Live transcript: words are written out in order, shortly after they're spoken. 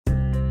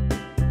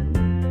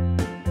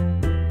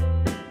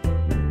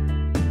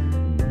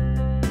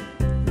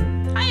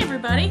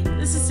everybody.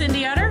 This is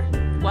Cindy Utter.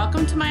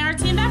 Welcome to my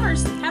artsy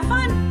endeavors. Have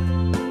fun!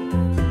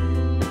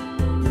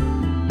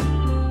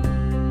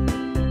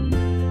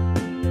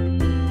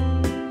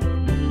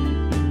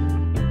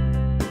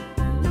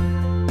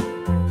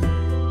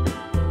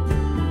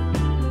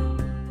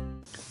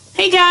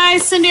 Hey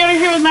guys, Cindy Utter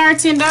here with my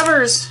artsy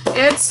endeavors.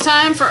 It's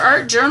time for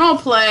art journal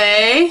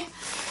play.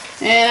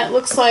 And it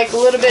looks like a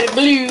little bit of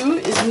glue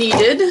is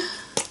needed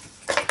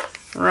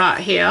right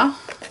here.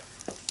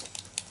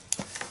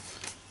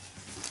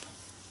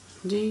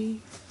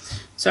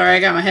 Sorry, I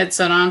got my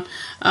headset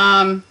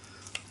on.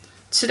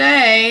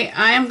 Today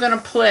I am going to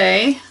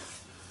play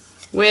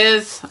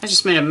with, I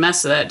just made a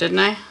mess of that, didn't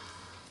I?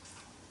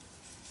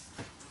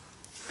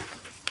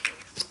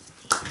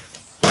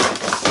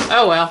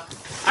 Oh well.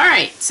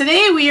 Alright,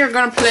 today we are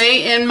going to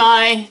play in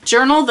my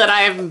journal that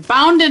I am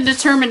bound and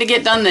determined to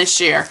get done this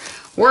year.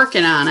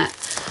 Working on it.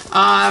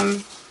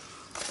 I'm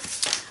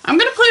going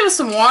to play with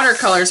some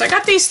watercolors. I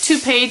got these 2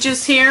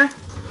 pages here.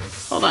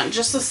 Hold on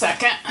just a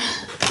second.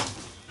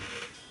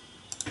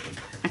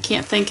 I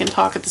can't think and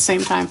talk at the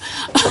same time.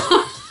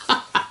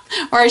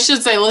 Or I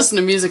should say listen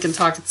to music and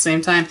talk at the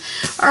same time.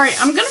 Alright,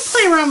 I'm going to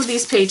play around with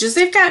these pages.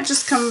 They've got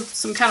just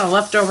some kind of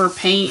leftover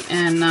paint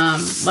and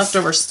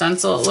leftover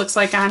stencil it looks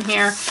like on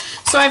here.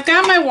 So I've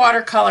got my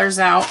watercolors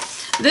out.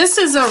 This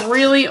is a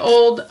really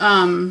old,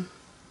 I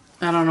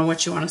don't know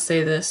what you want to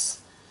say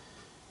this,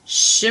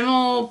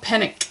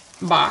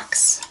 Schimmelpenninck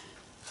box.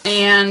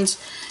 And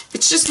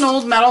it's just an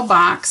old metal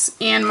box.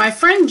 And my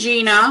friend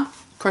Gina,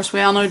 of course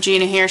we all know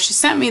Gina here, she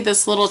sent me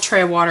this little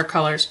tray of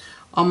watercolors,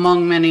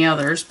 among many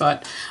others,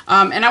 but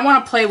and I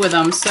want to play with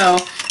them. So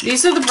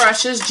these are the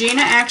brushes.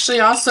 Gina actually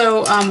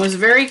also was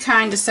very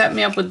kind to set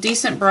me up with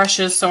decent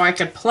brushes so I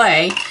could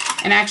play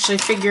and actually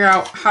figure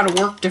out how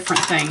to work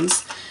different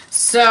things.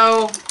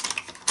 So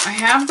I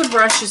have the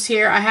brushes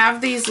here. I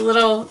have these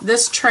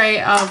this tray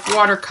of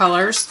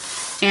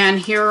watercolors, and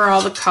here are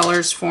all the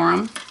colors for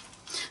them.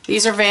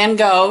 These are Van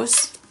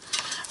Goghs.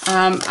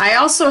 I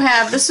also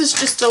have, this is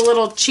just a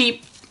little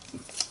cheap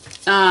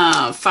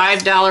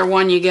 $5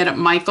 one you get at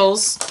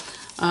Michael's.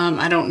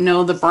 I don't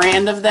know the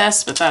brand of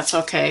this, but that's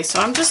okay.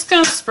 So I'm just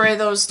going to spray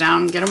those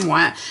down and get them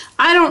wet.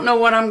 I don't know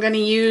what I'm going to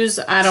use.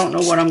 I don't know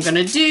what I'm going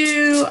to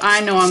do.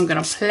 I know I'm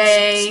going to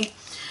play.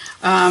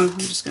 I'm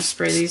just going to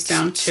spray these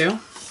down too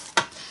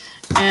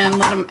and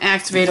let them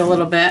activate a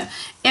little bit.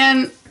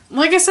 And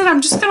like I said, I'm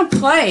just going to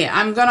play.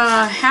 I'm going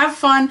to have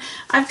fun.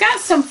 I've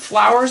got some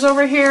flowers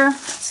over here.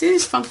 See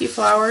these funky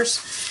flowers?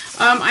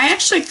 I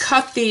actually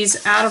cut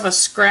these out of a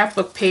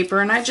scrapbook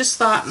paper, and I just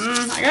thought,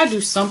 I got to do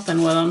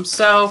something with them.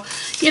 So,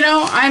 you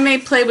know, I may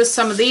play with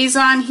some of these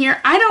on here.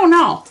 I don't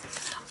know.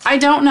 I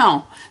don't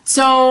know.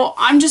 So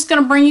I'm just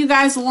going to bring you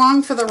guys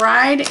along for the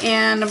ride,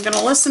 and I'm going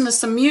to listen to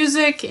some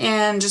music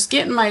and just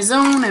get in my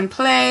zone and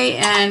play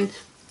and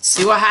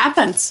see what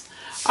happens.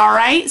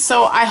 Alright,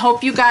 so I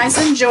hope you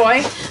guys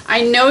enjoy.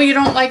 I know you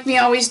don't like me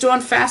always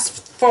doing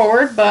fast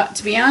forward, but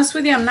to be honest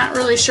with you, I'm not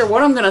really sure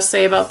what I'm going to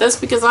say about this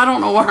because I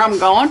don't know where I'm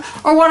going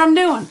or what I'm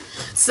doing.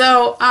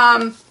 So,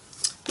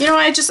 you know,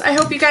 I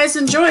hope you guys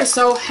enjoy.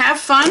 So have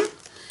fun,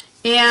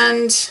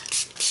 and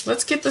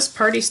let's get this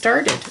party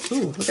started.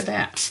 Ooh, look at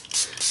that.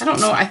 I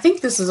don't know. I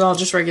think this is all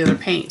just regular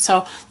paint.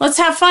 So let's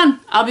have fun.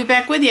 I'll be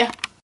back with you.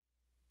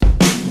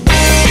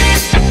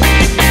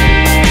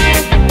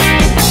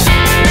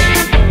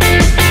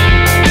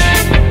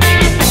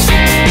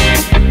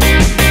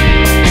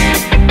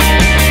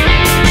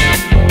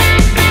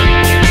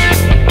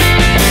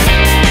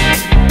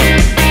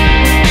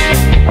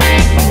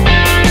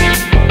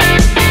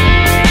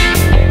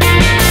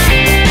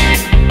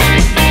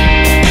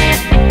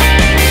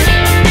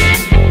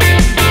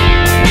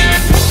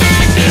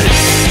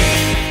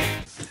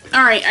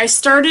 I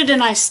started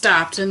and I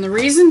stopped, and the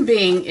reason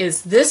being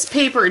is this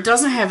paper, it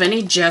doesn't have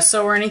any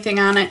gesso or anything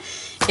on it,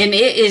 and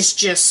it is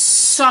just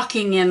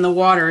sucking in the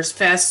water as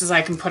fast as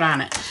I can put on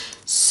it.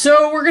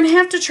 So we're going to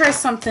have to try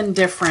something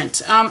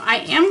different. I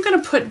am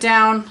going to put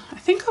down, I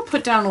think I'll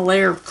put down a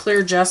layer of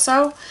clear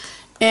gesso,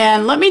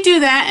 and let me do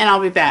that and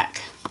I'll be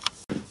back.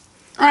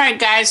 Alright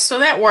guys, so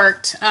that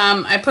worked.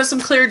 I put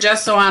some clear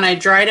gesso on, I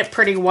dried it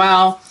pretty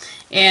well,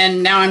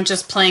 and now I'm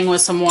just playing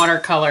with some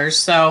watercolors.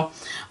 So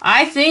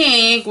I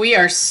think we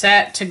are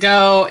set to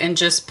go and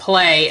just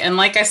play. And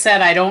like I said,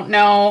 I don't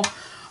know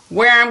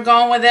where I'm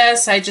going with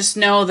this. I just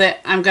know that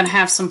I'm going to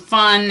have some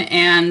fun,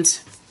 and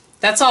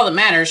that's all that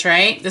matters,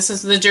 right? This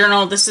is the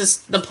journal. This is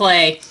the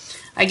play.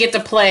 I get to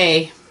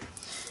play.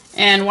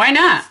 And why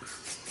not?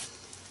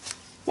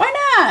 Why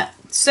not?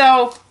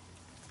 So,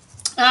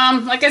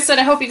 like I said,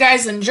 I hope you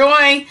guys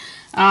enjoy.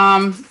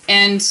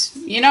 And,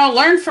 you know,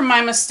 learn from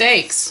my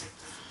mistakes.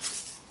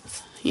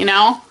 You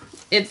know,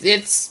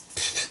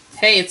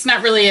 hey, it's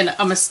not really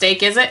a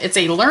mistake, is it? It's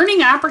a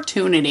learning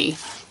opportunity.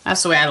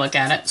 That's the way I look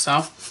at it. So,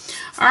 all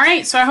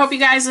right. So I hope you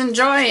guys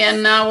enjoy,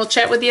 and we'll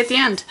chat with you at the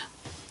end.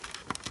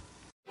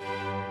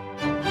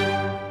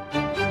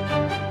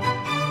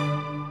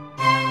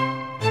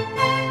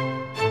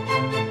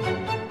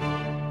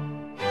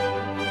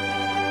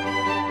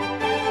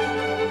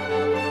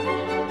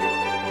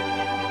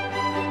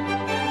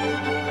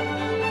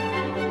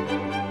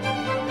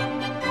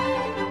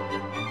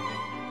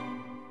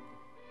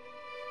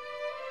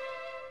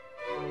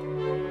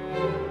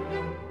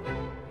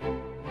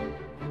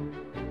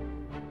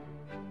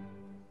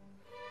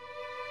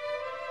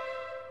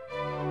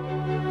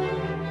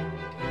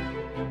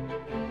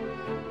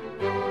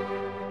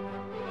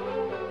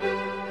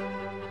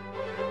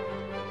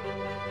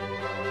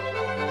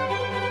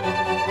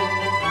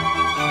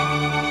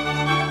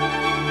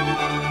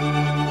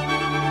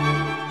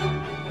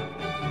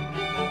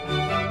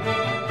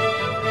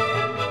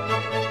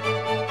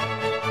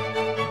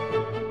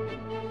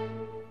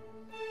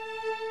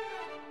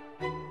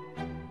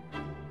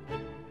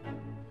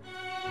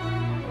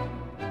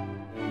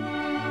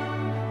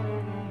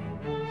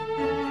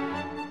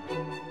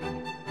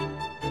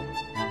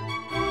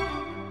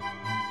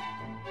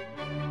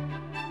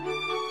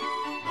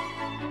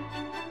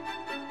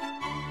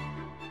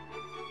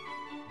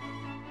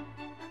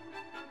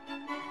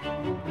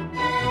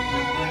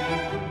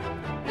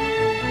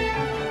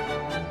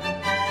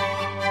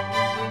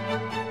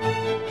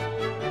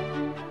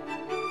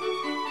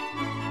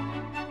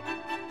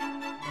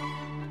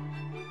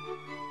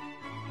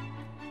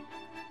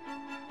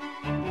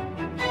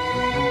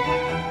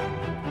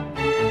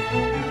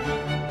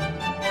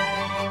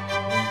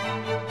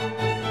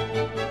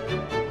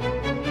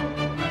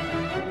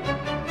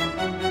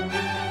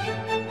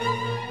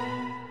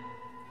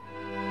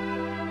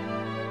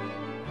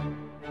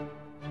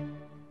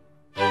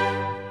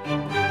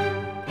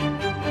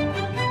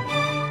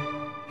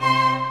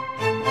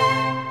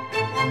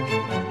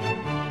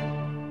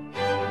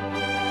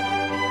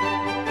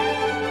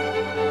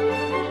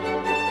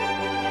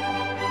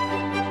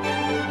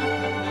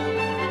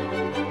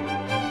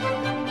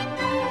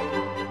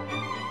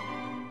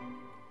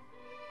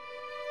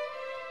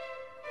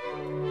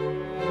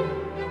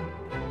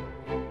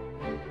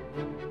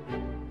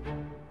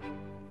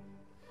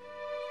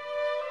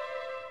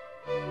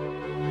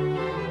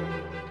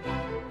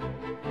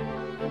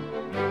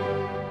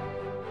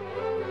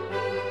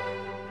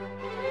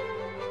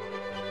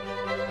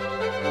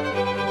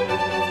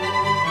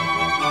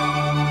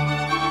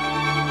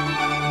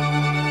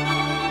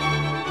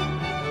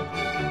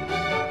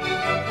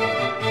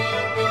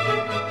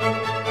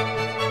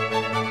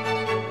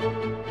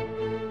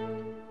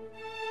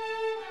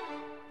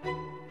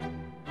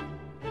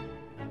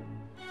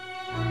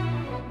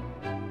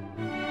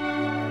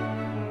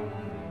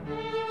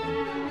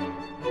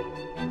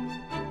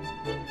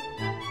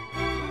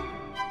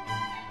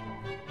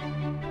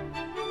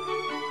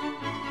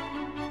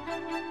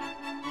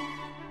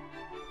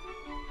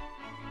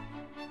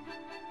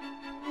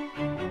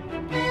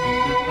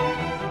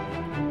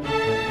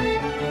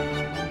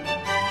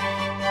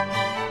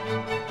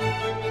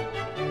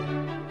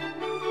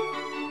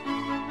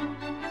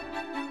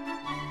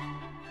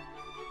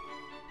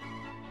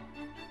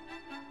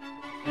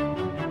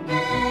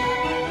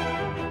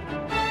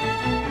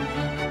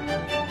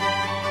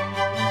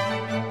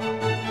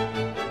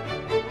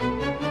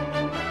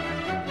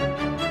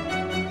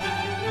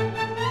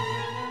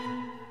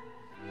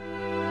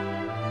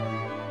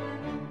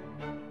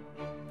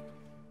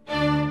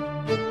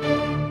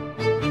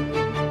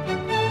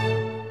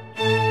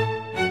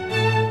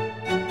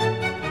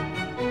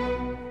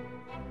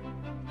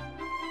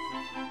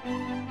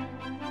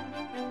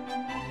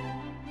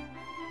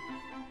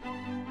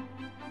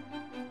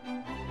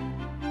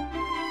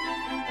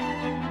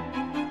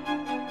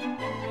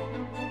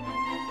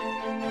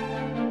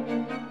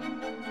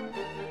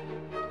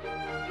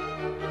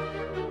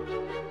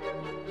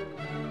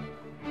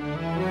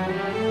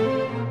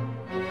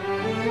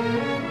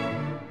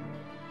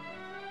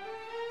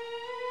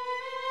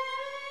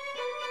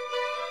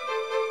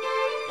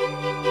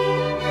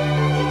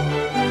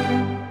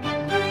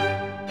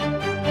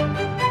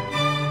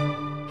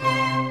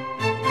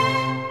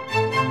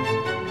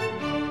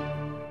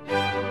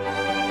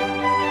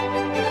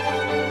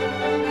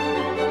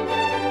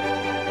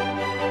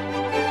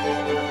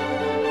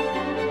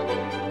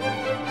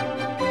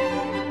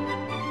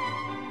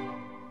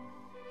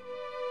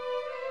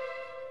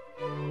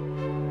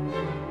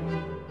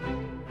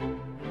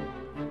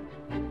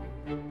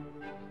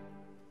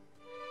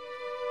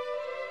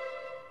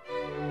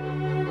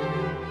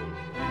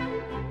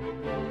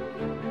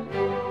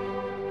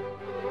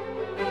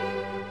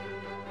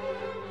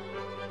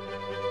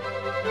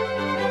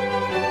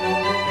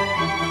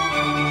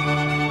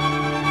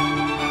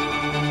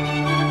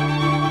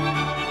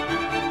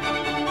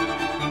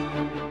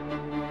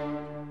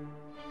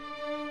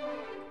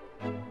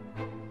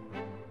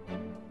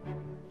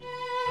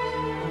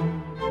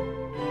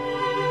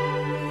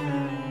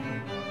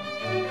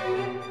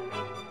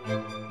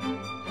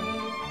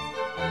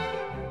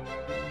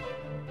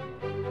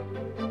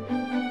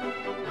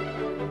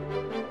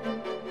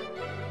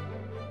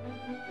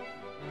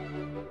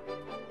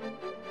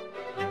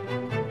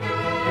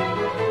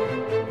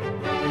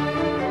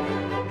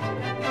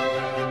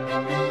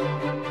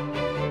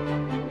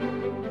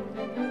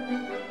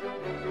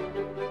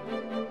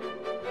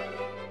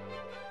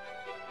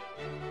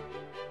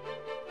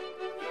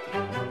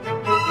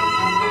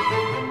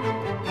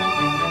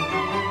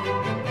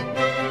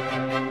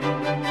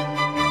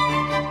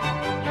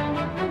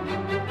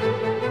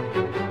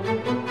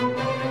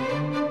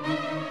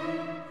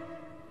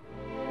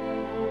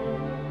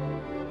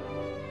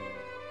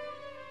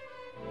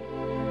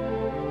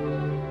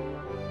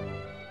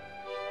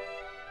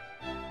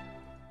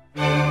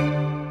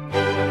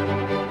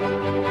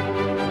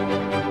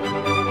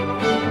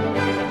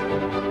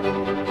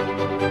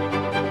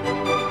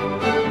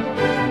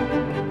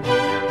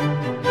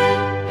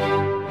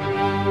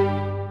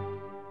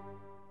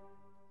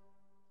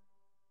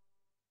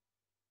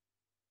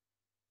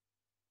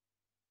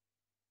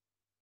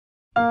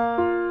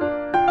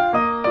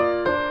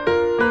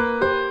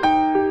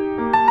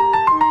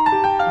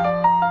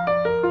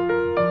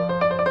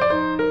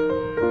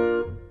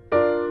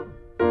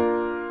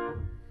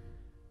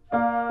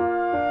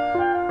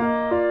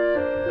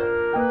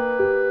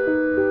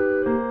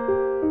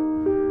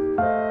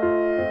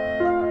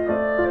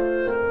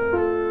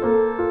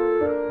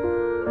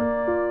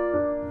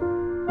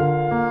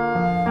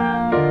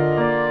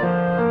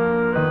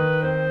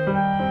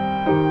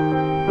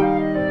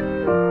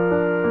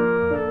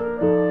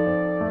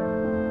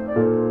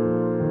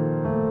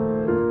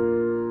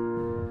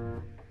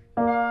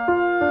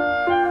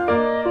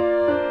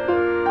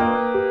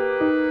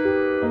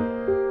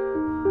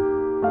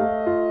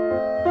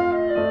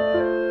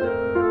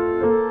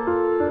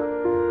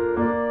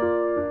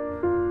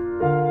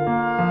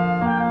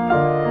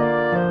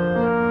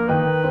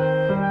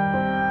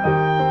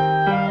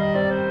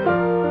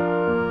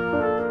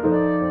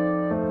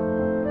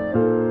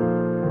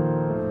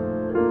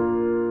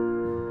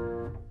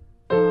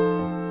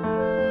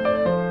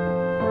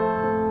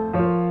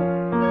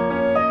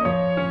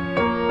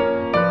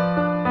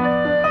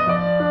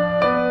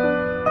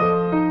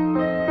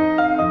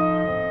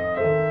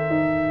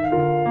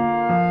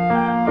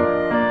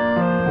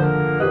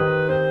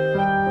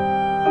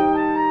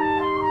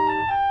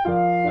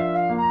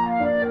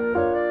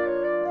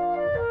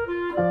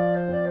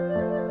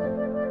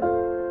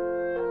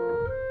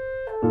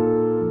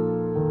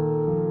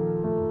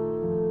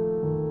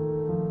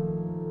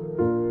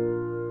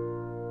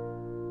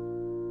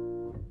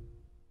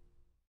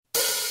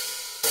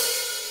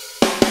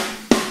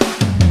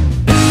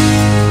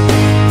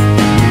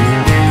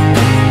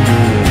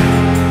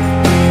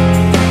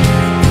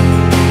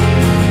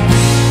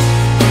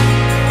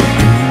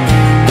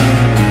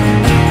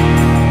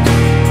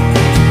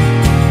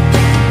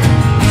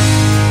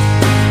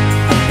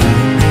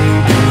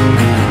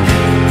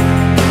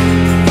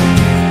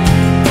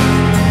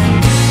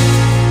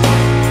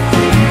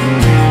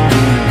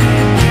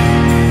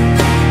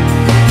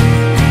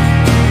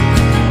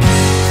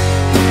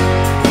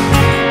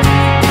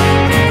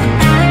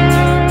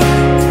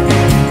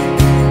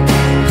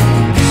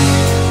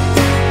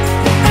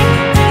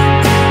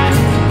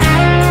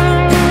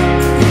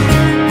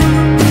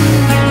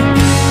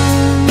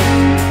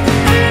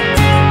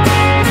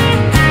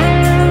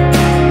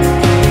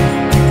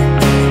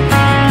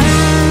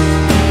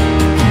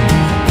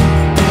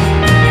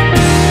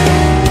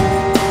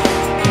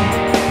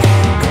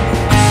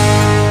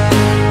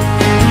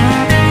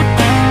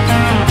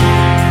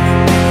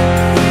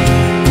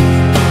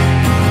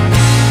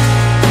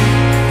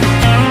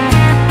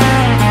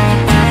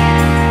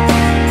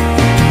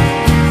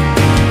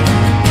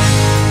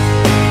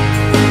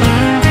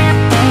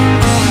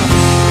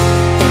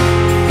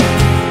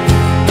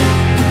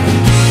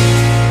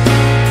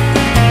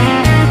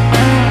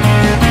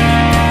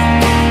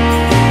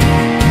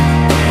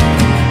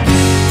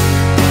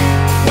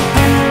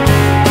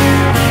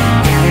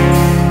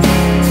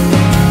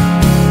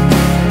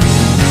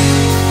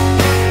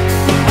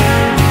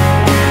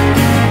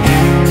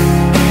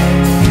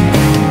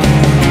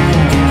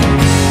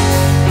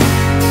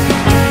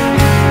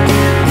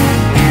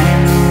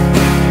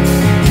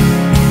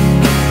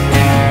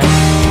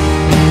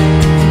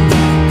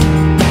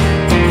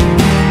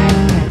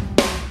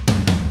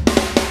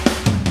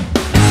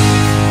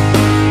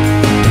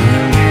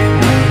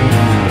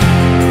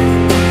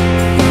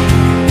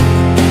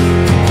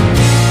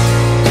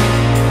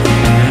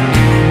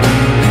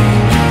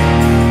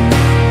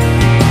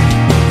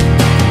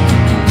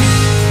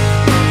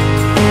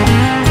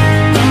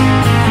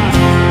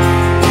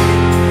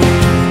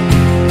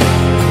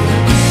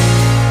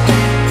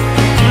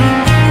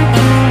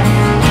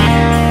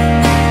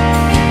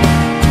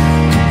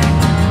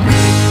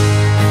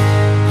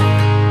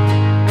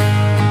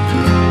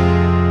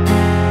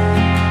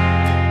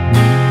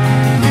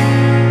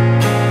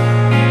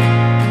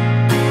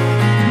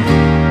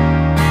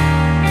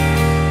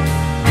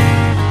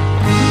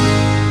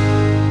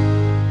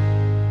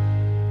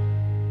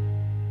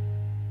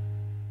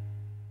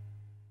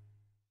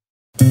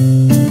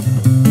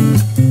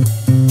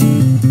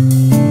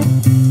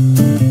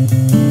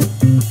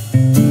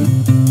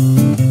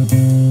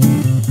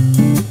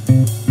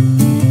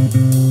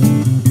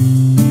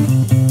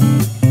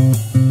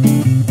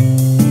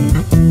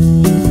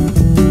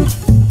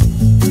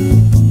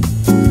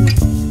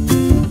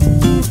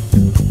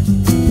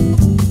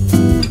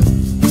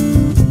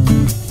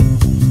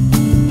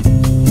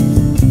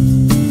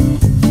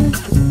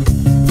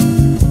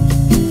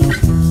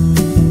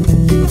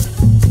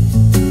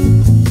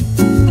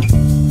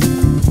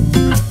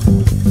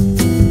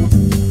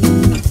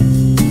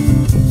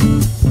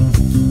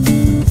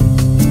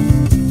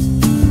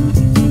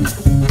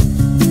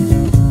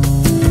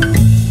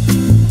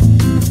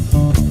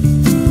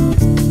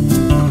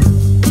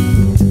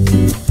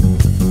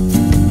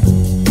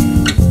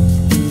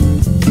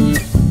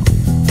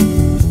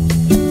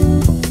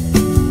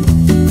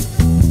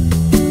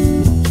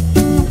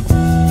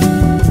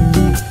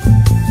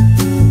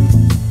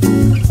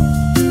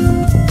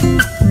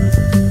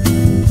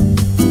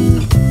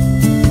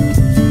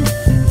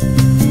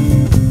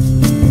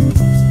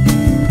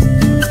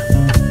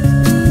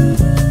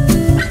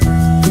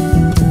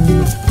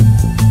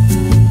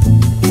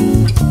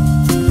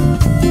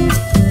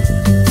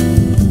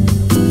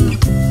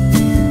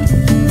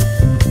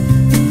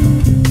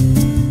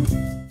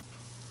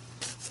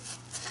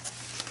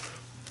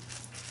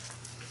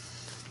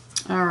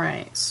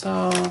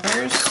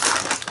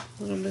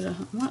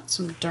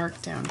 some dark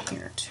down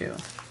here too.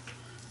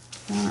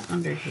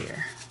 Under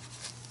here.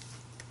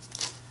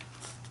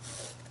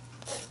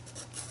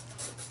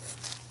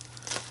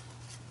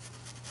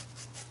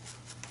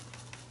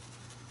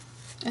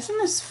 Isn't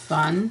this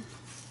fun?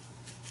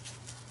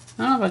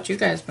 I don't know about you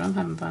guys, but I'm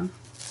having fun.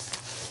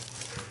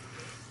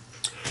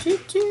 Do,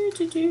 do,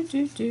 do, do,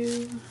 do,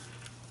 do.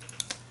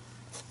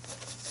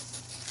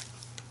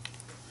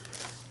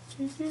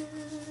 Do, do.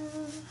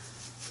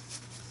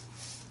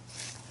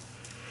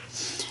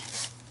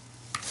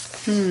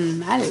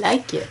 I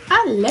like it.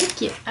 I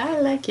like it. I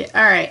like it.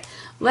 All right,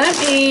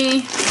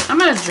 I'm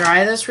gonna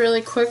dry this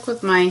really quick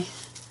with my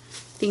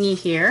thingy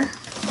here.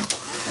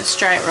 Let's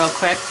dry it real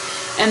quick.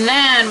 And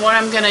then what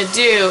I'm gonna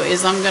do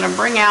is I'm gonna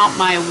bring out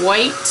my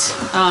white,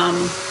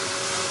 I'm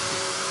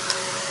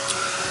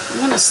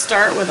gonna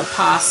start with a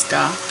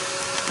Posca.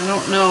 I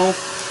don't know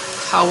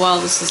how well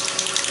this is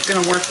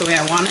gonna work the way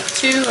I want it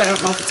to. I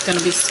don't know if it's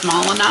gonna be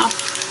small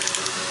enough.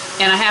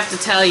 And I have to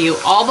tell you,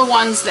 all the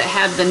ones that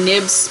had the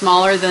nibs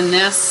smaller than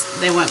this,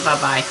 they went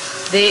bye-bye.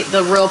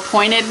 The real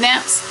pointed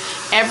nibs,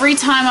 every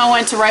time I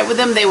went to write with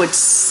them, they would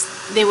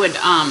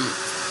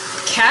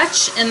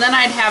catch, and then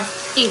I'd have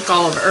ink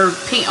all over, or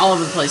paint all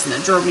over the place, and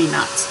it drove me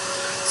nuts.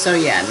 So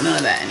yeah, none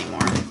of that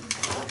anymore.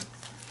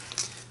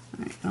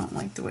 Alright, I don't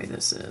like the way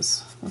this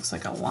is. Looks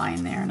like a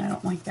line there, and I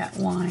don't like that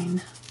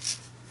line.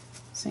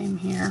 Same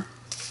here.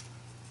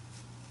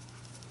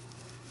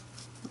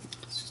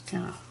 It's just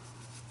kind of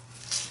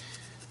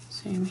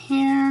same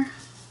here.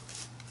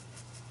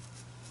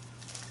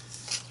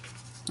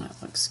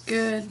 That looks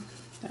good.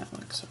 That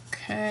looks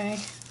okay.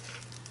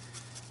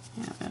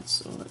 Yeah,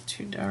 that's a little bit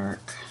too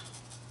dark.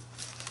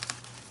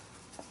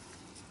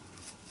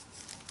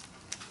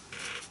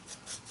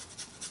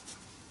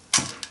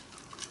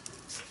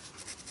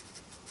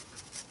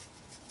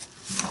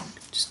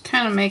 Just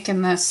kind of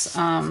making this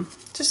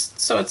just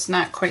so it's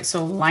not quite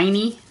so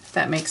liney, if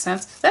that makes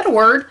sense. Is that a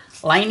word?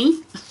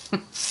 Liney?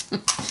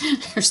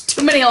 There's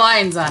too many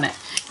lines on it.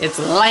 It's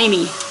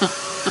liney.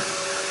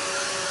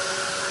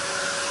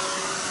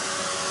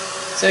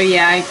 So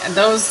yeah,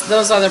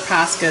 those other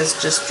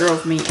Poscas just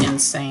drove me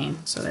insane.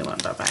 So they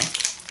went bye-bye.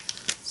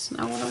 So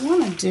now what I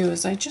want to do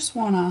is I just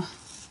want to...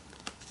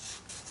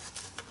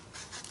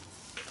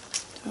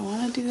 Do I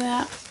want to do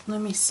that?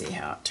 Let me see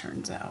how it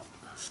turns out.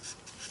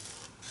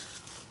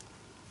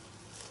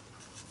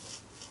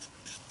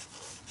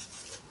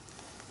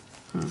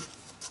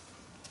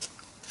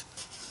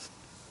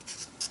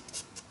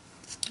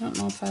 I don't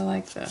know if I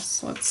like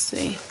this. Let's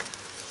see.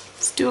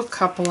 Let's do a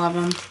couple of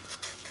them.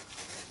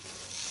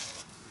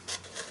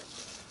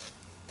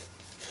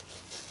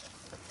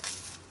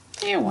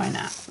 Yeah, why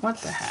not? What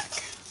the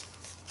heck?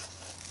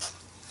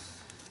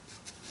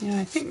 You know,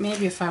 I think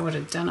maybe if I would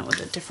have done it with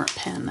a different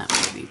pen, that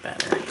would be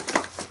better.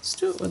 Let's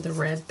do it with the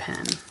red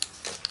pen.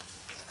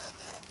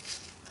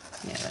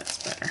 Yeah, that's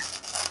better.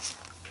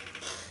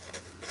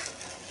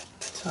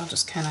 So I'll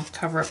just kind of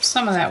cover up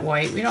some of that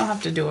white. We don't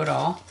have to do it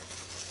all.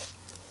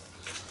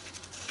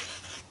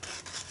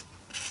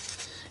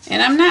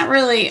 And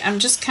I'm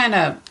just kind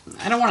of,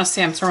 I don't want to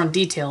say I'm throwing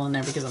detail in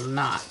there because I'm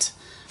not.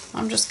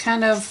 I'm just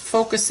kind of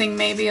focusing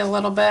maybe a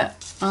little bit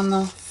on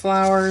the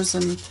flowers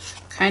and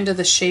kind of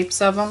the shapes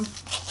of them.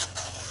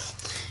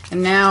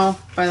 And now,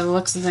 by the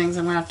looks of things,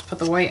 I'm going to have to put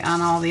the white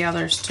on all the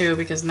others too,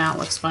 because now it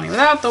looks funny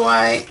without the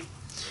white.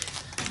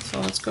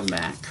 So let's go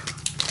back.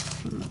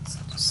 Let's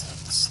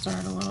just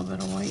start a little bit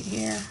of white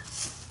here.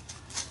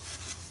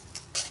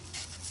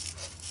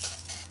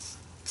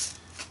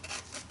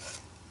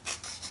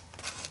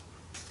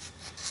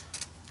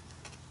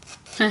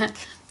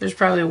 There's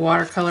probably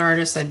watercolor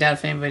artists. I doubt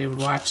if anybody would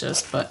watch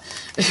this, but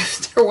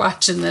if they're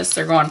watching this,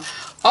 they're going,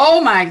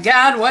 oh my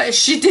God, what is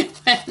she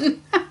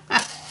doing?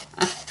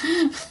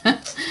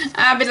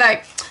 I'll be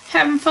like,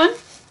 having fun?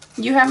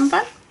 You having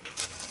fun?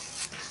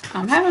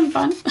 I'm having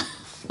fun.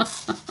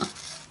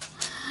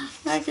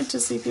 I could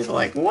just see people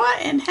like,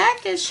 what in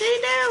heck is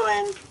she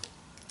doing?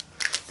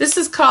 This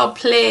is called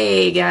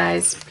play,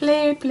 guys.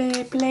 Play,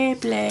 play, play,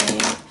 play.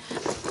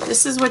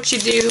 This is what you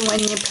do when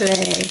you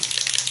play.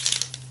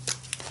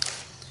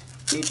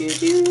 Ooh,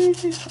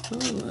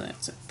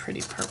 that's a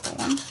pretty purple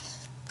one.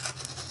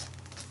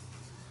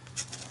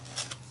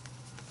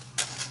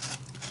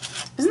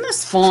 Isn't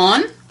this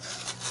fun?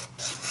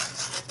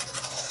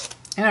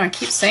 I know, I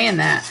keep saying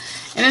that.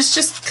 And it's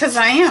just because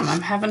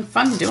I'm having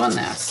fun doing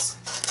this.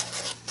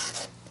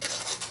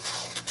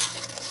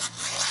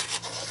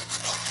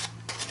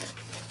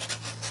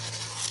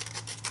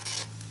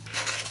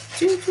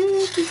 I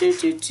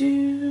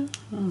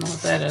don't know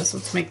what that is.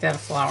 Let's make that a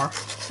flower.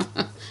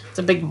 It's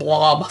a big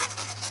blob.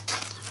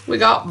 We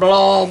got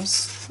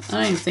blobs. I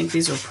don't even think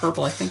these were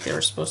purple. I think they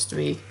were supposed to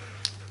be,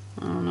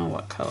 I don't know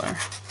what color.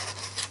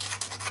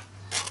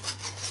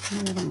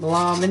 A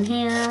blob in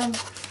here.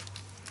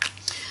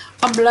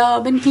 A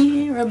blob in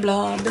here, a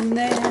blob in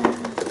there.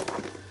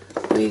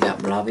 We got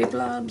blobby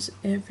blobs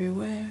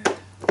everywhere.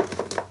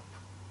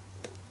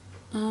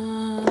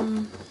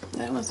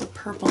 That was a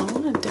purple. I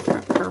want a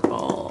different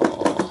purple. I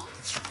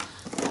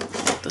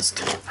want this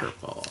kind of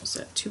purple. Is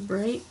that too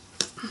bright?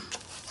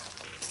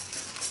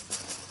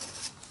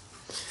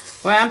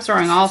 Well, I'm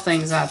throwing all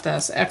things at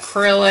this.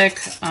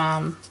 Acrylic,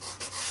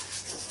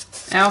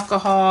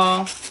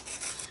 alcohol.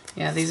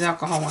 Yeah, these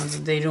alcohol ones,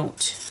 they don't.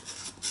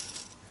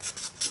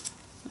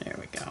 There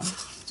we go.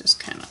 Just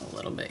kind of a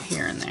little bit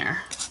here and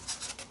there.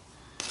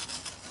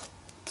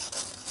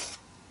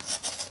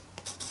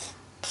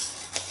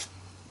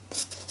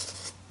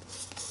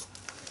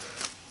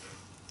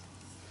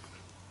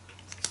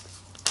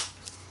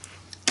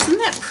 Isn't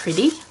that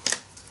pretty?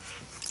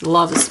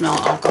 Love the smell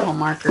of alcohol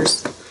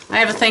markers. I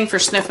have a thing for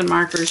sniffing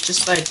markers,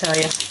 just so I tell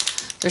you.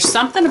 There's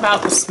something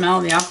about the smell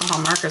of the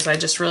alcohol markers I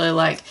just really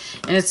like.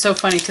 And it's so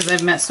funny because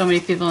I've met so many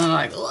people and they're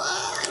like,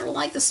 I don't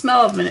like the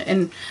smell of them.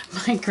 And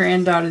my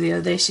granddaughter the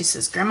other day, she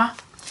says, Grandma,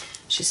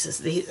 she says,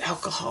 these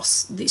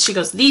alcohols, she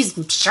goes, these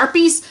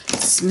Sharpies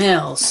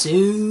smell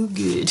so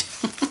good.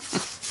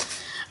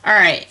 All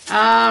right.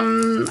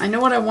 I know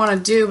what I want to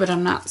do, but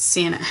I'm not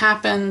seeing it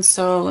happen.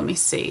 So let me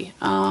see.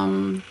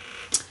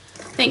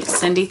 Think,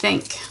 Cindy,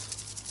 think.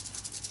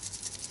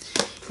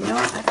 You know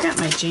what? I've got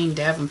my Jane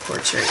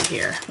Davenport right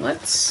here.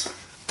 Let's,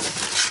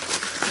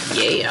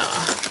 yeah.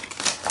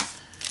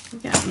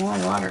 We've got more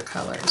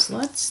watercolors.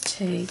 Let's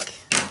take,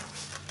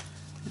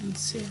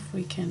 let's see if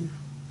we can,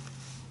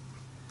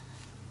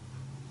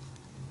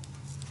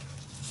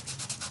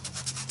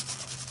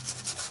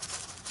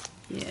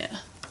 yeah.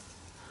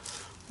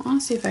 I want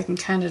to see if I can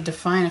kind of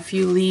define a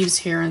few leaves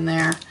here and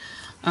there.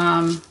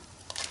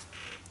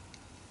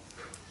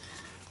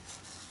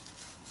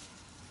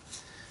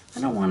 I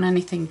don't want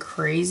anything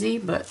crazy,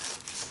 but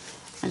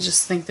I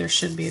just think there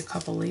should be a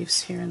couple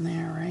leaves here and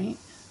there, right?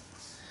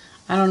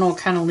 I don't know what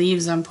kind of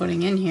leaves I'm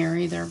putting in here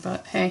either,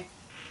 but hey,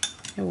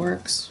 it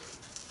works.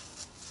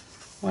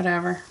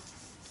 Whatever.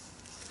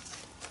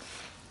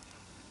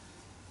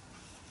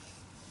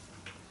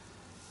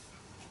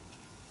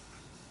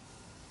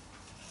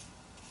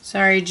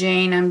 Sorry,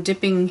 Jane, I'm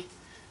dipping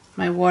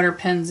my water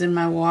pens in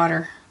my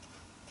water.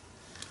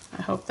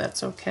 I hope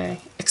that's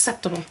okay.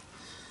 Acceptable,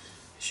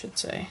 I should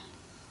say.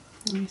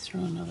 Let me throw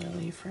another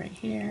leaf right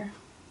here.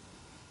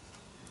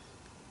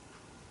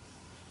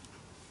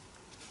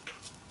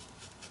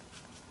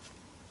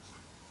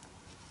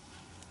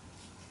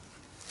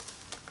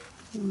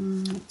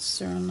 Let's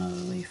throw another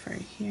leaf right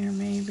here,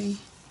 maybe.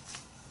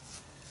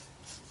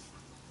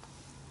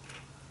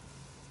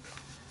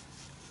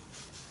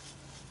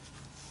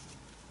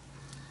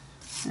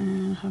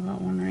 And how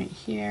about one right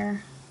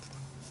here?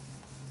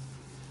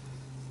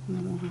 And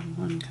then we'll have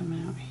one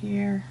coming out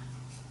here.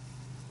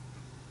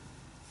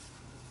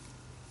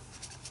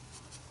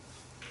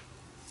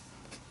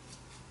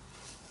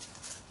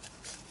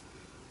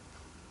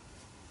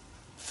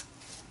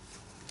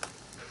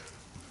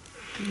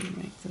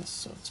 Make this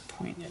so it's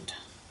pointed.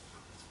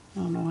 I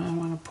don't know why I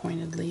want a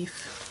pointed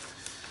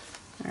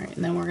leaf. Alright,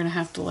 and then we're going to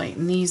have to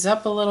lighten these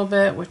up a little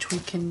bit, which we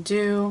can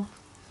do.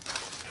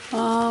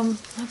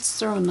 Let's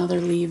throw another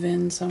leaf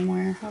in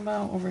somewhere. How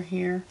about over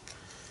here?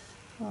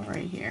 Oh,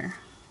 right here.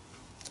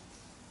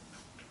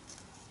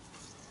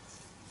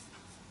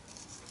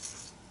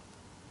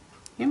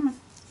 Come on.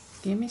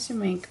 Give me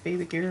some ink,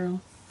 baby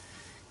girl.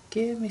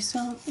 Give me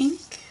some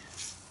ink.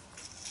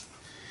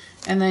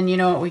 And then you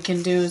know what we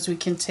can do is we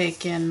can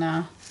take in,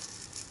 I'm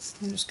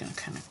just going to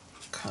kind of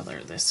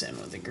color this in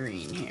with the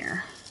green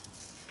here.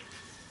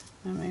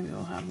 And maybe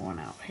we'll have one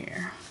out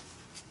here.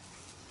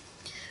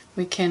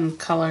 We can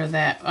color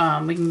that,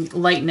 we can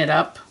lighten it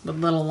up with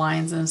little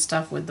lines and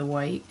stuff with the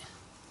white.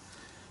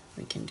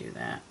 We can do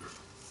that.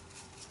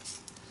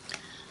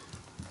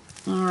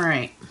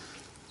 Alright.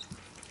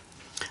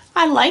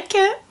 I like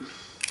it.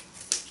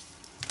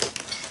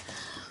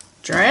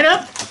 Dry it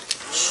up.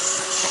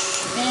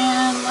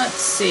 And let's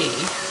see.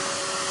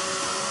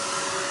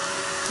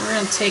 We're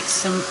going to take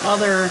some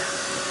other,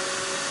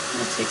 I'm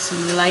going to take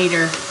some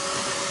lighter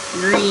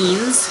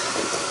greens.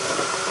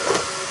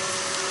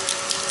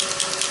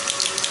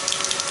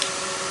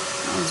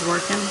 That one's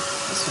working.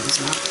 This one's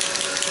not.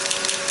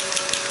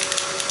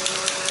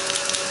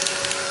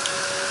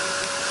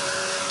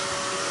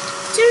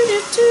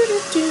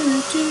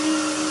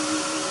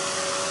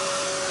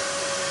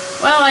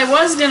 Well, I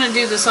was going to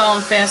do this all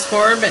in fast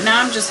forward, but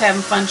now I'm just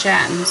having fun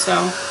chatting,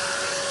 so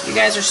you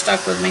guys are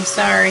stuck with me.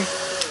 Sorry.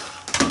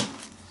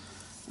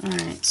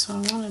 Alright, so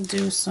I want to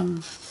do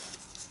some...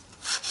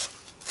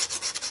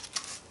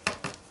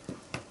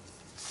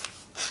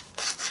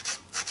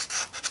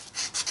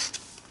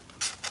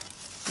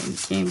 You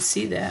can't even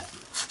see that.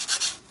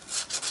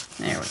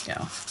 There we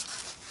go.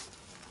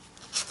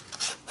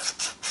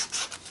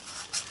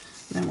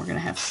 Then we're going to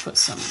have to put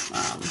some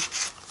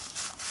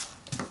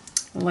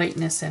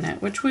lightness in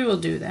it, which we will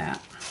do that.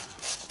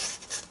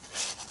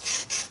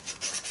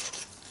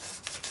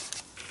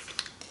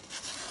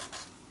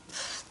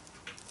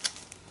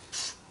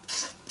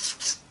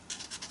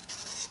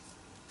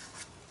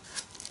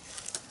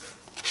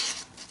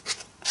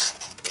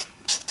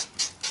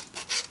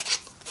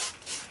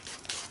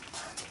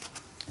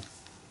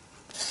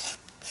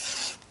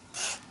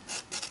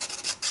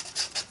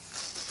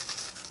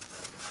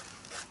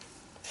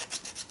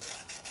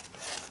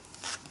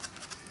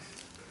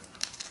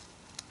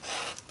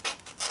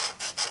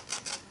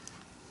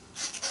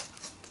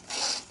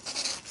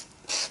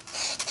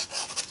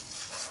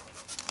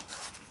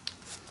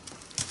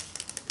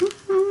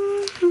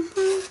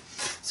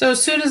 So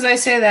as soon as I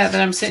say that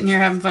I'm sitting here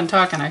having fun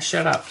talking, I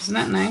shut up. Isn't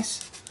that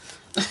nice?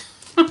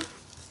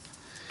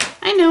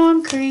 I know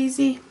I'm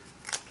crazy.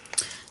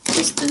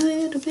 Just a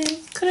little bit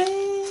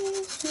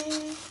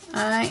crazy.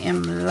 I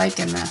am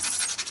liking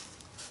this.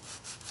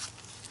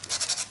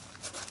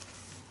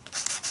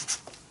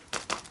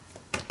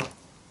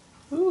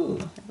 Ooh,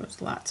 there was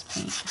lots of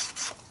paint.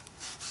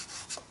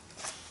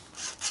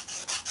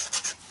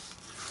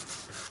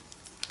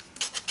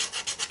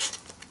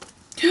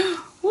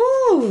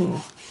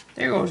 Ooh,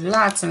 there goes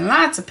lots and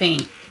lots of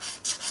paint.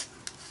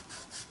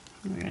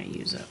 We're going to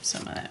use up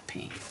some of that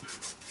paint.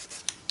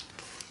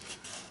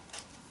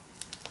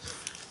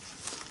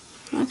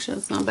 Actually,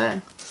 that's not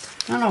bad.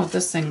 I don't know what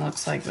this thing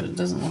looks like, but it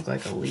doesn't look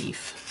like a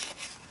leaf.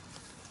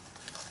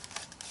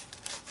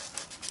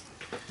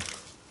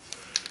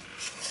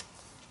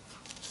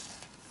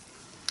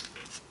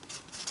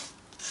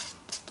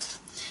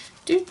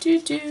 Do,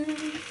 do, do.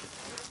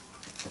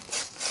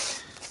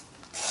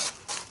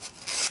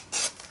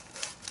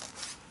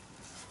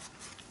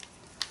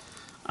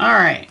 All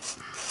right.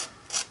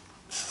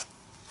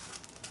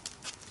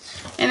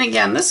 And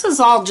again, this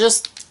is all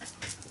just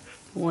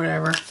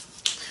whatever.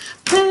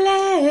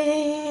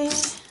 Play.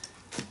 Is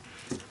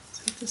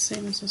it the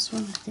same as this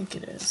one? I think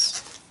it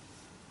is.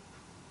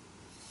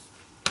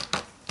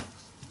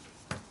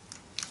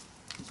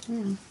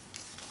 I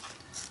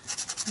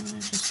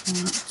just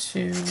want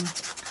to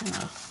kind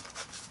of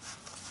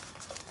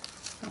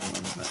a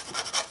little bit.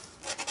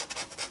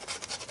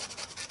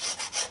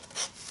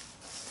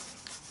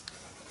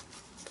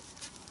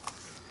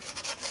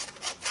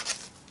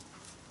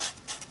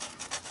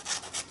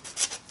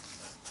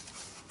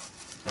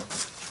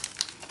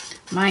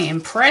 My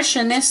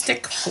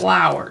impressionistic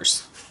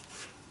flowers.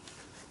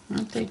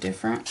 Aren't they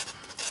different?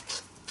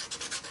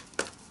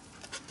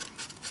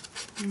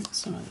 Get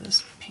some of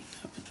this paint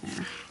up in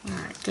there.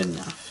 Alright, good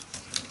enough.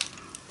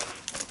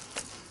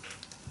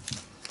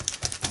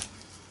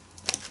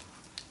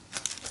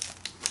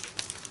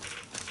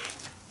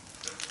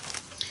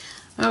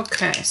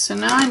 Okay, so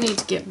now I need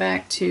to get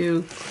back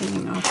to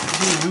cleaning off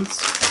my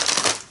hands,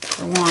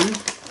 for one.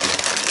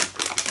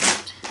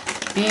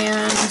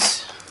 And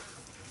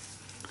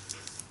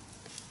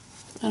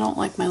I don't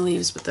like my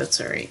leaves, but that's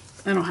alright.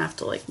 I don't have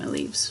to like my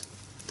leaves.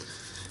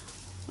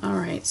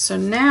 Alright, so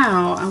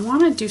now I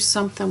want to do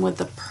something with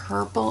the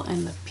purple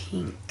and the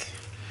pink.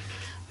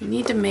 We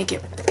need to make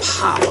it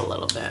pop a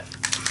little bit.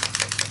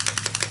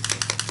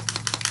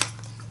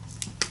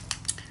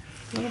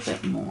 A little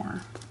bit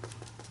more.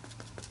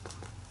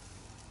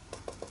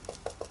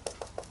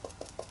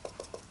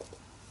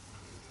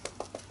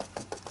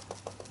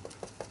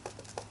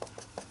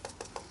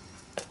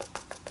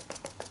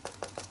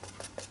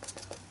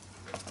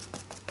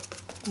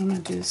 I'm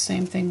going to do the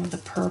same thing with the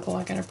purple.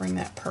 I got to bring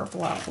that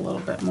purple out a little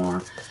bit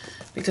more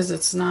because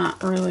it's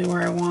not really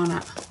where I want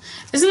it.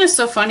 Isn't it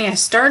so funny? I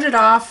started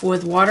off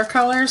with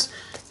watercolors.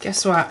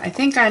 Guess what? I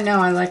think I know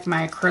I like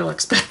my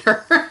acrylics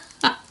better.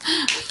 I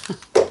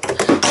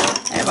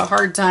have a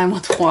hard time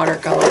with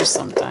watercolors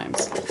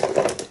sometimes.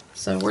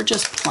 So we're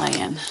just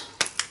playing.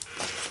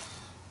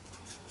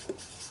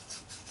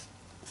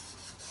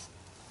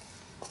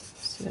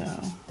 So,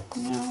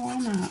 no, why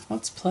not?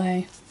 Let's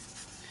play.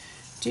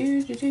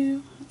 I'm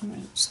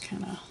going to just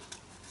kind of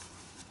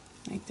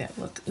make that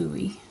look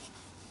ooey.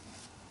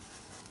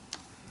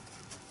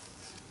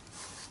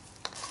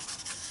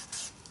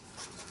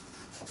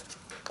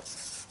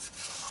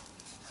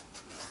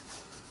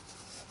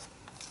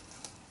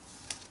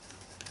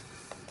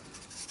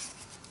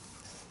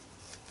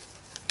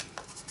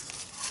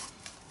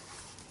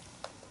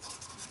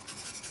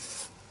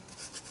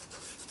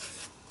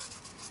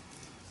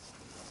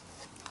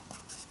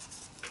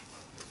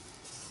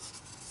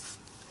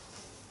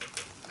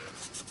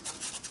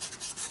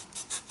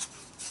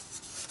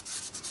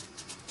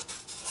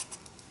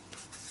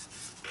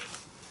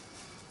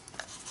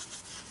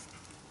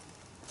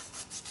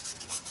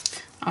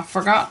 I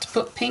forgot to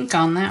put pink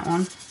on that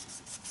one.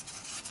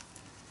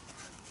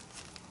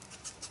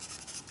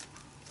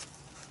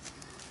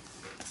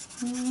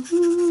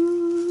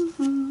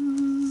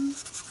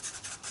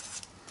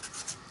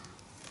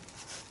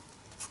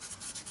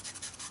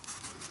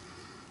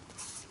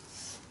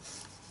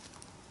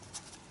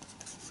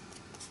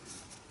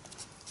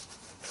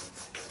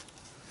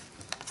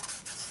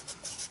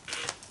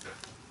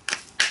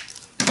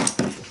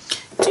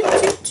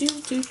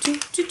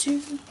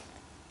 Do.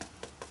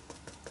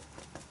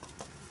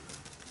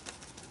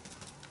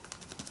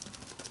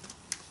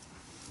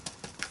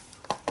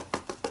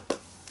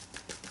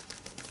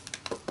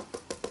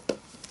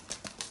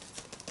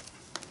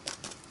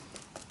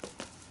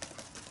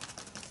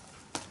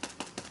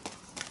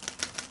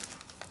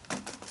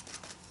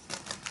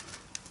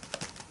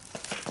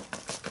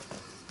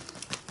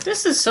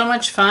 This is so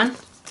much fun.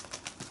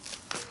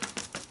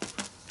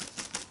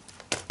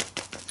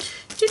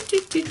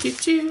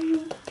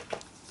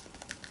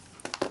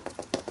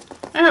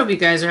 I hope you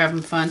guys are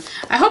having fun.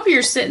 I hope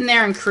you're sitting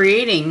there and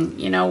creating,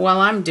 you know, while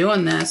I'm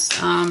doing this.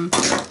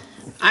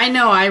 I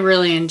know I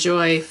really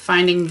enjoy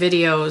finding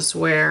videos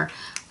where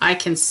I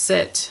can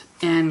sit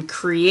and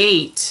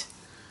create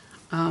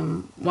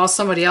while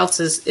somebody else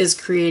is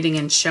creating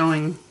and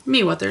showing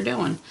me what they're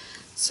doing.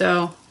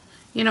 So,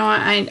 you know,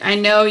 I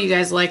know you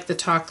guys like the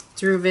talk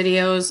through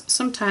videos.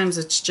 Sometimes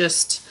it's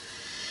just,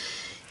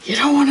 you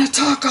don't want to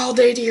talk all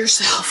day to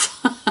yourself.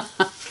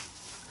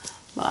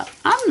 But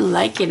I'm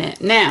liking it.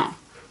 Now,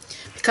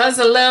 because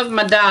I love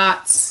my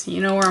dots,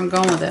 you know where I'm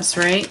going with this,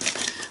 right?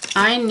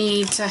 I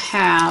need to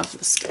have,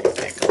 let's get it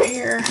back up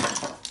here.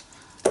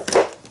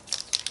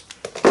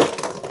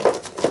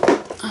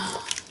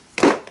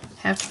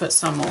 Have to put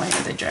some away.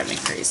 They drive me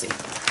crazy.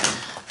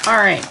 All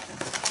right.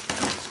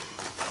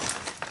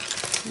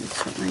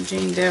 Let's put my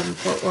Jane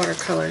Davenport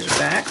watercolors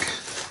back.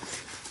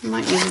 I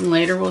might use them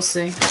later. We'll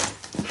see.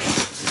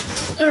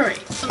 All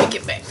right. Let me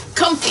get back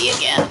comfy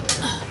again.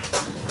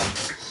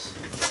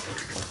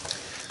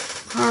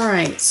 All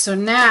right. So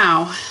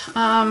now,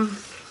 I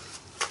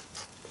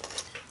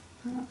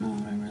don't know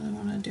what I really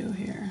want to do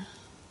here.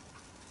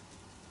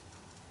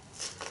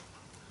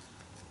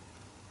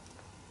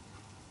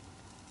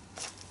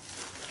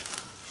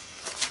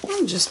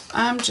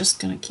 I'm just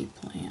gonna keep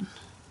playing.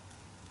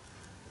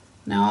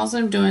 Now all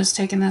I'm doing is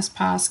taking this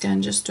Posca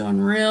and just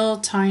doing real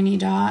tiny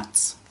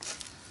dots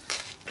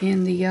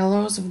in the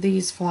yellows of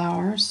these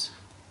flowers.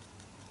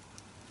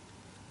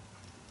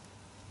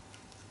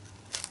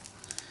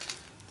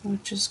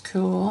 Which is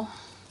cool.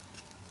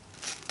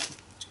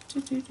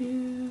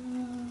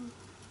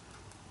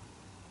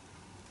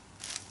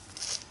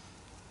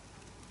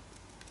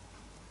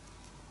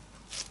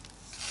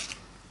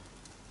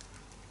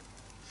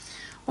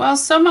 Well,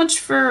 so much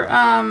for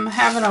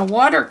having a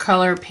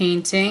watercolor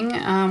painting.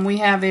 We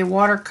have a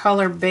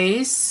watercolor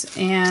base,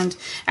 and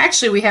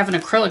actually we have an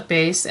acrylic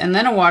base, and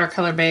then a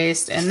watercolor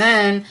base, and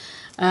then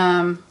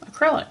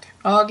acrylic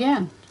all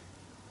again.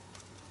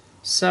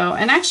 So,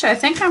 and actually I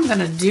think I'm going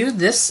to do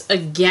this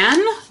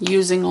again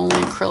using only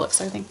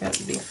acrylics. I think that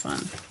would be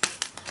fun.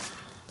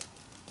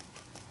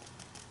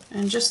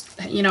 And just,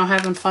 you know,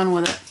 having fun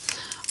with it.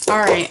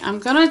 Alright, I'm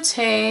going to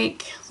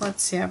take,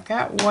 let's see, I've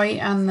got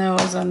white on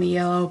those, on the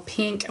yellow,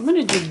 pink. I'm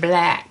going to do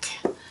black.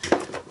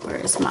 Where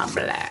is my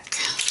black?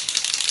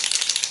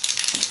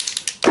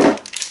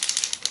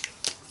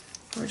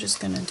 We're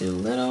just going to do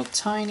little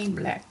tiny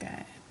black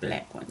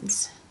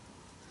ones.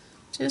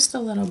 Just a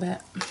little bit.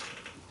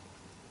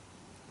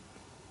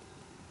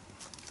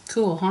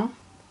 Cool, huh?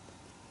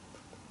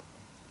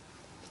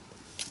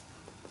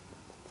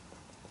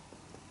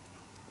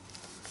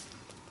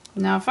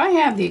 Now, if I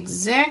had the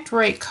exact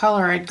right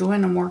color, I'd go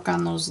in and work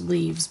on those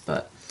leaves,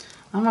 but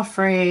I'm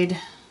afraid,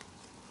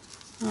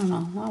 I don't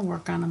know, I'll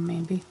work on them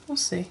maybe. We'll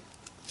see.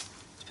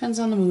 Depends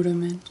on the mood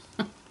I'm in.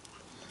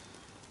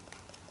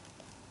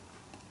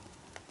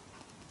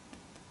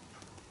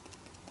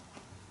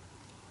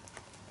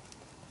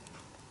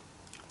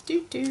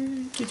 Do,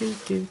 do, do, do,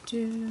 do,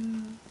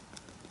 do.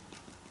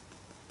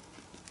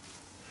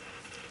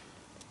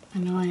 I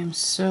know I am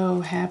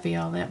so happy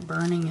all that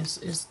burning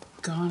is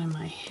gone in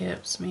my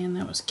hips. Man,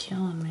 that was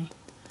killing me.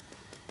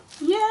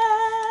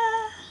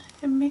 Yeah,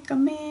 it make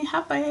me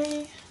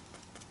happy.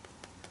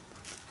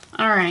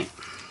 All right.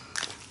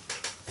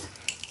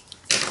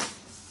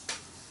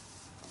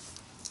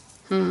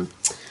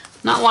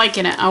 Not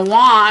liking it. I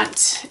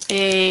want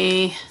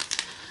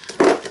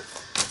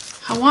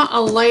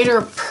a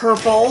lighter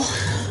purple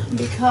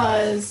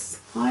because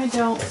I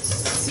don't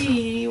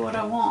see what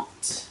I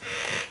want.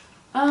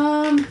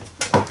 Hang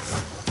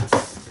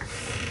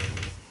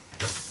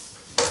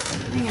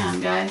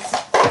on, guys.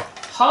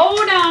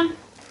 Hold on.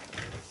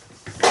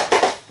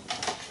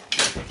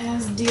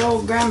 As the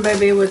old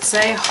grandbaby would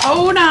say,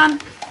 hold on.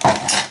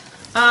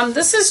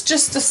 This is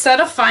just a set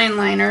of fine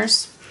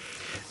liners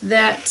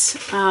that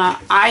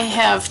I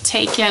have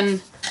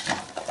taken.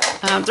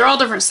 They're all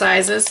different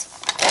sizes.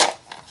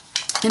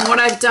 And what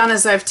I've done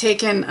is I've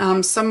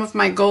taken some of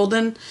my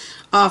golden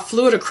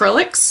fluid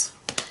acrylics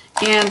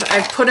and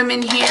I've put them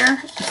in here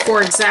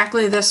for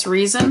exactly this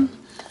reason.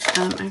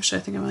 Actually,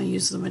 I think I'm going to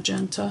use the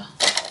magenta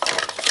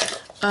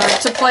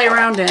to play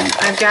around in.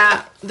 I've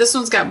got, this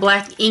one's got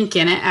black ink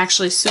in it,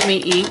 actually Sumi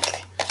ink.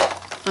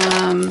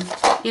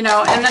 You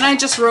know, and then I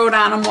just wrote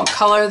on them what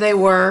color they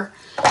were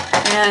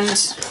and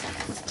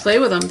play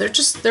with them.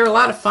 They're a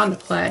lot of fun to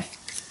play.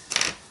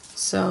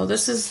 So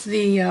this is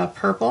the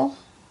purple.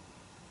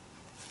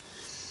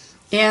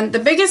 And the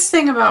biggest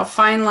thing about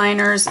fine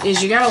liners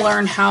is you got to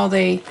learn how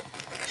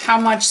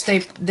much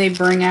they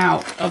bring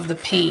out of the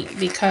paint,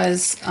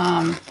 because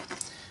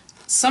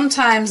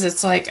sometimes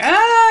it's like,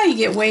 you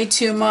get way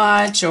too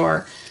much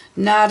or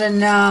not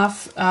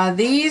enough.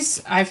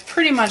 These I've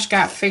pretty much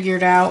got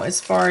figured out as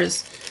far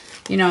as,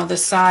 you know, the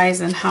size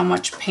and how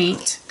much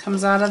paint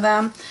comes out of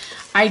them.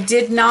 I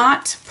did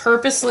not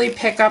purposely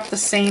pick up the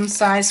same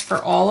size for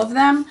all of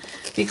them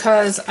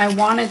because I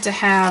wanted to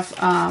have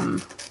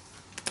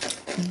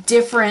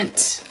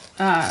different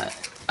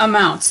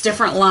amounts,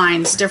 different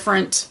lines,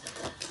 different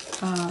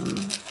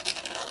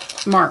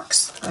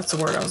marks. That's the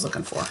word I was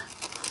looking for.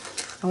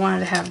 I wanted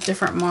to have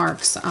different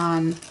marks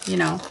on, you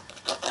know,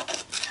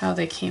 how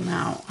they came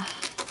out.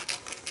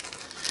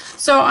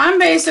 So I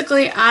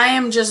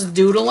am just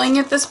doodling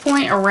at this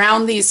point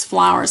around these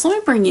flowers. Let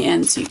me bring you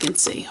in so you can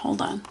see.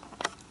 Hold on.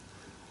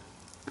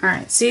 All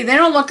right, see, they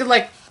don't look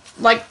like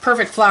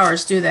perfect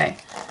flowers, do they?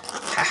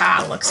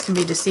 Haha, looks can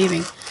be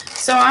deceiving.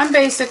 So I'm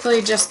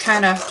basically just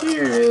kind of,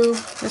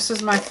 this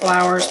is my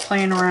flowers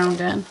playing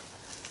around in.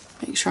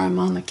 Make sure I'm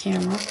on the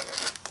camera.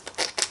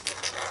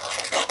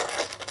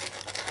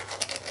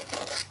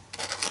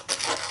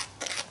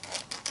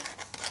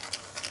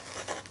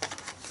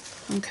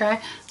 Okay,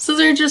 so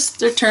they're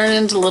turning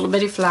into little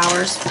bitty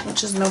flowers,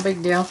 which is no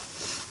big deal.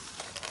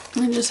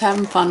 I'm just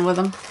having fun with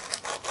them.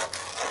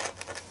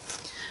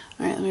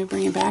 All right, let me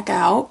bring it back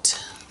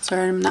out.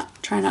 Sorry, I'm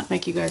trying not to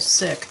make you guys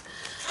sick.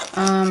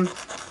 I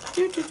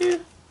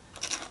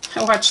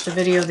watched a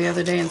video the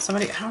other day and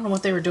somebody, I don't know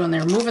what they were doing. They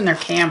were moving their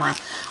camera.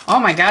 Oh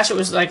my gosh, it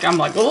was like, I'm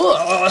like,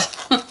 oh,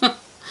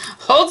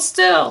 hold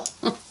still.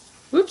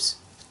 Whoops.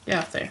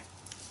 Yeah, there.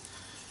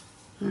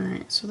 All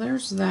right, so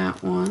there's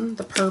that one,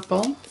 the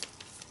purple.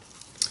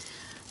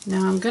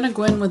 Now I'm going to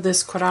go in with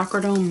this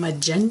quadacridone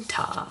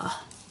magenta.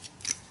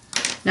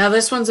 Now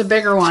this one's a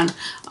bigger one.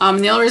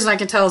 The only reason I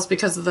can tell is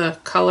because of the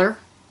color.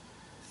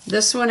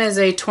 This one is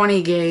a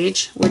 20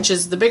 gauge, which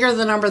is the bigger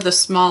the number, the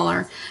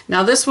smaller.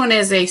 Now this one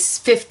is a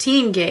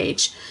 15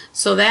 gauge,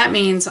 so that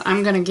means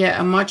I'm going to get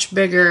a much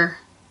bigger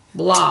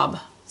blob.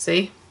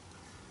 See?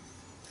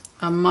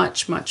 A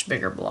much, much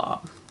bigger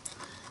blob.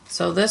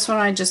 So this one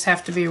I just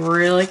have to be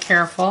really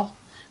careful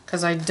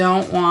because I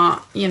don't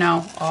want, you know,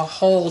 a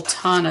whole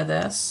ton of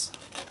this.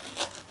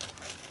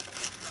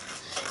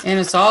 And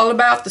it's all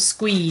about the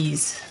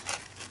squeeze.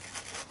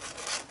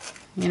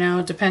 You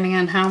know, depending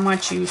on how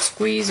much you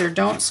squeeze or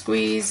don't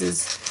squeeze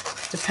is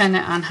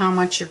dependent on how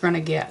much you're going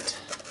to get.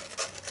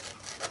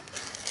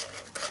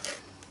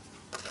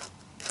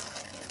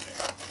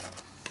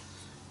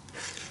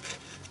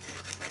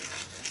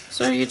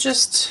 So you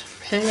just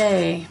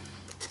play.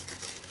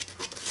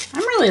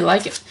 I'm really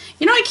liking it.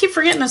 You know, I keep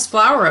forgetting this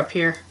flower up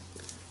here.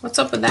 What's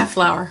up with that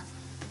flower?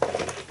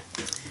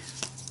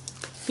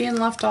 Being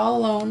left all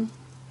alone.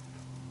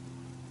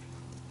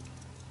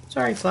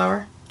 Sorry,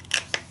 flower.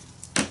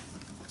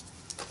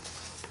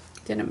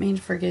 Didn't mean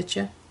to forget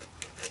you.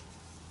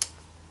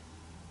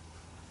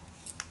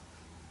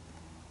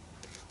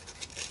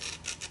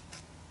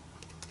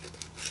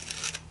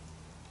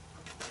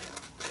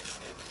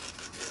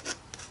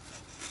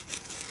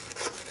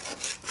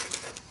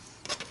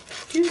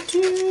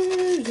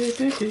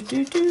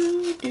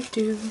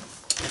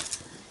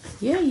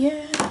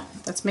 Yeah.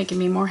 That's making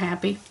me more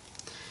happy.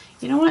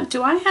 You know what?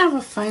 Do I have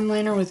a fine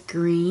liner with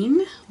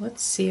green?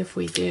 Let's see if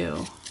we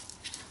do.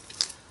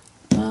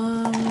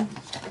 I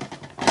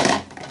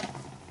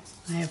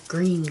have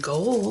green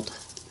gold.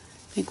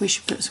 Think we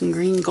should put some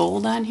green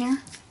gold on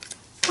here?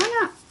 Why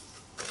not?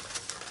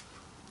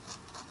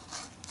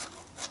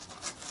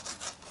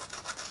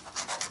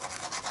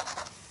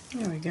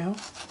 There we go.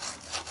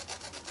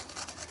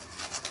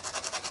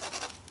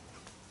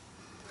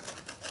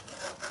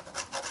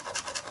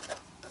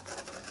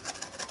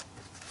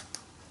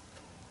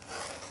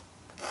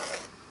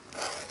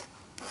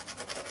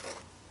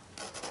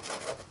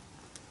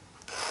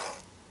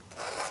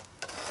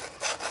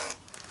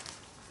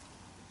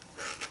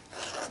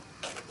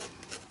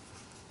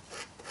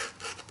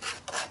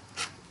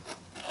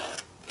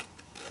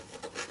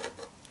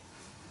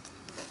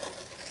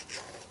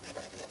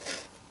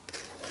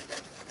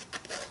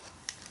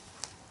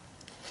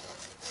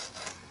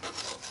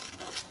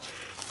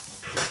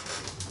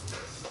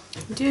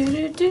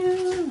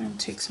 I'm going to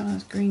take some of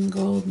this green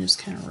gold and just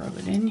kind of rub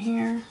it in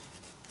here.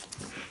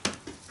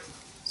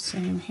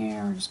 Same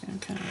here, we're just going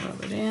to kind of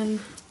rub it in.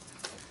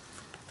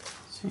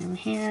 Same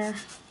here.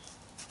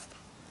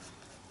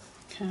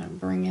 Kind of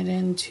bring it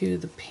into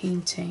the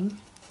painting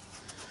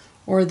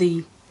or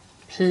the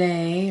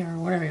play or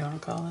whatever you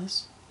want to call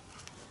this.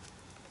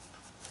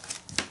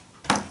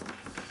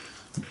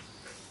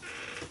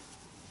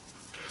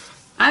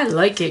 I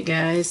like it,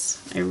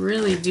 guys. I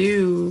really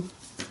do.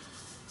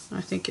 I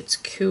think it's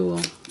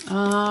cool.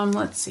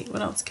 Let's see,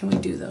 what else can we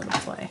do though to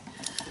play?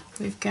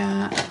 We've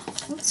got,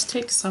 let's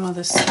take some of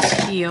this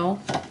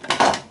teal.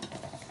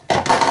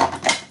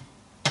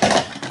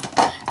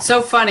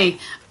 So funny,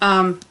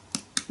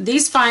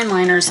 these fine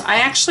liners, I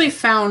actually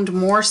found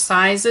more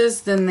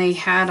sizes than they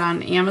had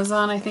on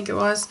Amazon, I think it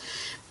was,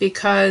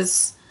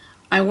 because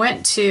I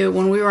went to,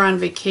 when we were on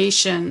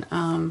vacation,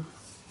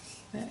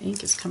 that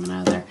ink is coming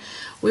out of there.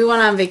 We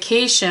went on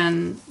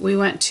vacation, we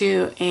went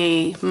to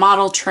a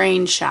model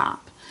train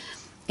shop.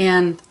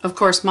 And of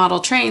course,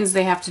 model trains,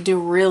 they have to do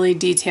really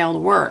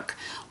detailed work.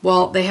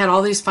 Well, they had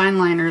all these fine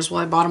liners,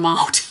 well, I bought them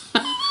out.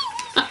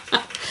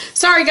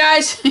 Sorry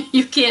guys,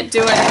 you can't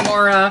do any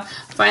more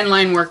fine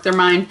line work, they're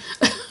mine.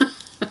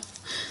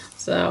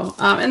 So,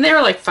 and they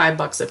were like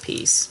 $5 a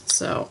piece,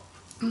 so.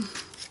 All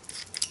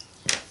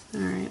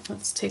right,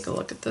 let's take a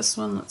look at this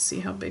one. Let's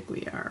see how big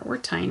we are. We're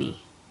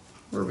tiny,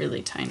 we're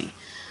really tiny.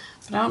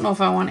 But I don't know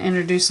if I want to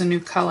introduce a new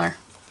color.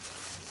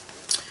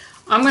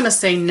 I'm going to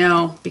say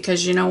no,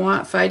 because you know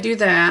what? If I do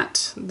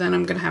that, then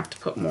I'm going to have to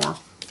put more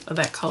of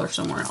that color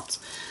somewhere else.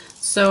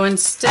 So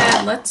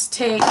instead, let's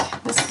take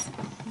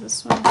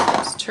this one,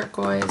 this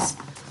turquoise.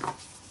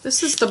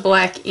 This is the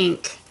black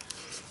ink,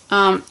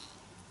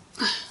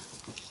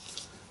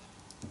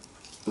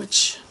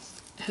 which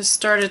has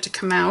started to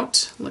come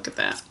out. Look at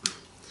that.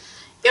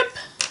 Yep.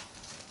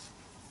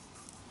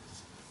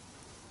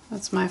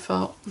 That's my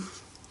fault,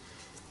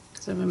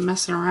 because I've been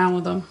messing around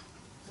with them.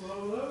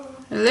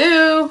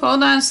 Hello?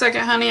 Hold on a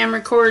second, honey. I'm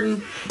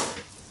recording.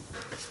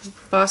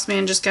 Boss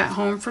man just got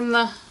home from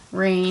the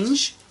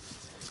range.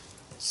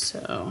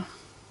 So,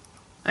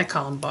 I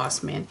call him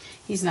boss man.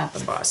 He's not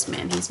the boss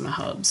man. He's my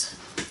hubs.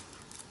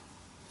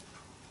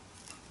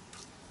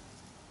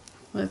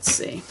 Let's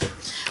see.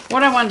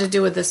 What I wanted to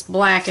do with this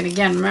black, and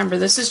again, remember,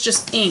 this is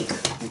just ink.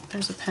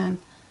 There's a pen.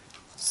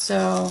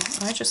 So,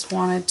 I just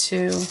wanted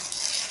to...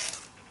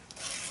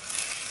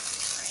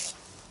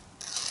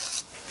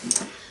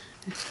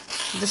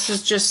 This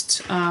is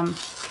just,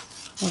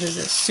 what is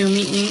it,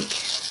 Sumi ink.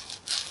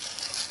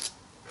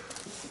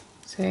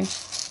 See?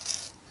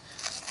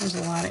 There's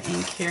a lot of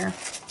ink here.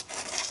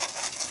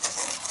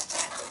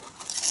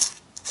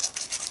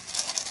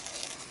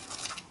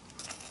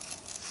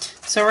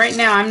 So right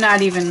now I'm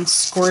not even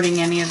squirting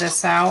any of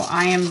this out.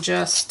 I am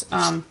just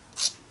going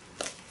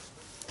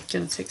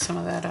to take some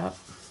of that up.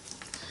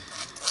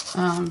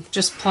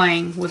 Just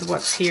playing with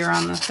what's here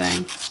on the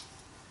thing.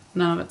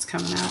 None of it's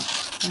coming out,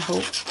 I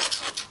hope.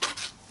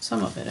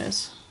 Some of it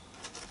is.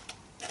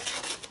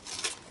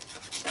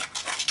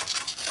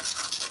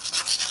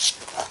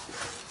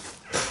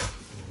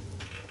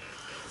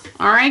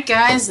 Alright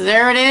guys,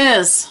 there it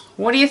is.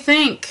 What do you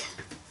think?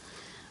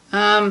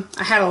 I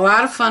had a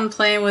lot of fun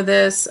playing with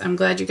this. I'm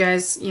glad you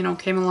guys,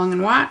 came along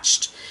and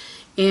watched.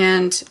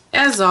 And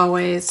as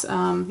always,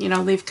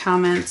 leave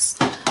comments.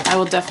 I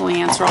will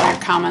definitely answer all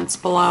your comments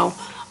below.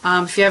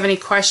 If you have any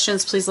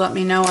questions, please let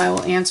me know. I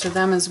will answer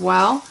them as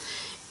well.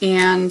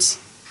 And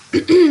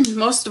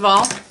most of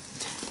all,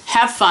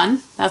 have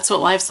fun. That's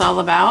what life's all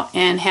about.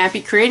 And happy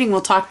creating.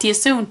 We'll talk to you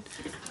soon.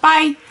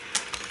 Bye.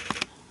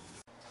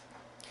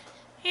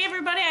 Hey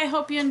everybody, I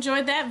hope you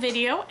enjoyed that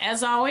video.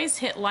 As always,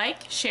 hit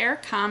like, share,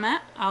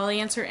 comment. I'll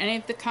answer any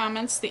of the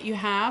comments that you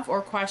have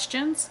or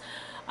questions.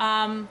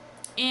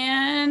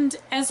 And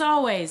as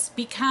always,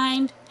 be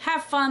kind,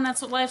 have fun.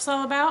 That's what life's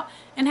all about.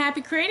 And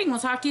happy creating. We'll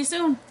talk to you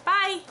soon.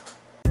 Bye.